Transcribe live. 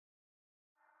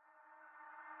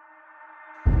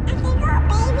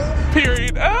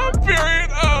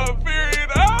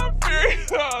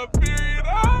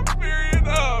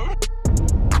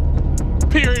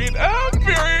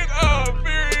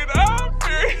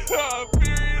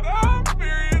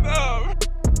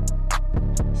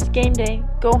game day,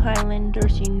 go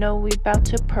Highlanders, you know we bout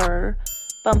to purr.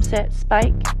 Bump set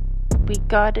spike, we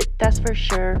got it, that's for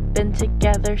sure. Been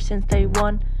together since day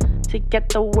one to get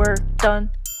the work done.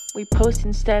 We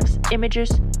posting steps,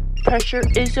 images, pressure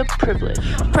is a privilege.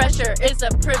 Pressure is a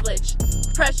privilege.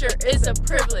 Pressure is a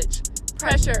privilege.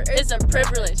 Pressure is a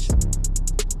privilege.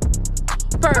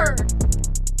 Purr.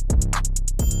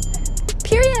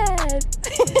 Period.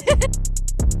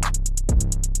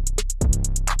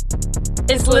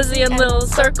 It's Lizzy and Lil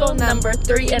Circle, number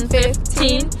 3 and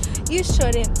 15. You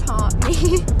shouldn't taunt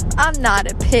me. I'm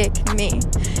not a pick me.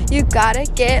 You gotta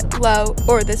get low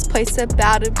or this place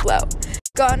about to blow.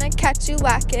 Gonna catch you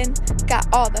lacking, got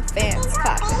all the fans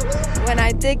clapping. When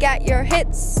I dig at your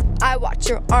hits, I watch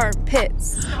your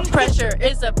armpits. Pressure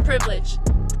is a privilege.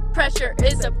 Pressure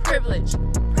is a privilege.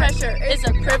 Pressure is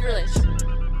a privilege.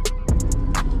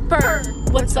 Purr.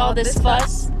 What's all this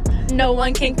fuss? No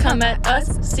one can come at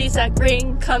us. CSAC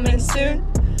ring coming soon.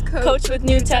 Coach with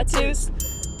new tattoos.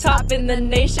 Top in the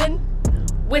nation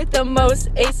with the most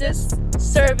aces.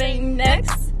 Serving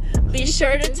next. Be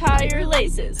sure to tie your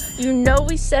laces. You know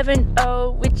we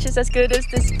 7-0, which is as good as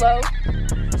this flow.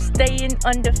 Staying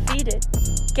undefeated,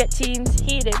 get teams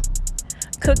heated.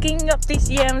 Cooking up these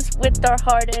yams with our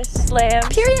hardest slams.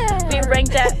 Period. We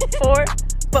ranked at 4,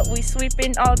 but we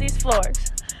sweeping all these floors.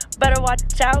 Better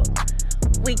watch out,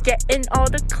 we getting all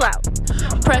the clout.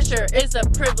 Pressure is a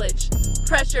privilege.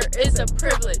 Pressure is a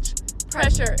privilege.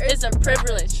 Pressure is a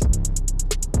privilege.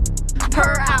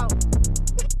 Purr out.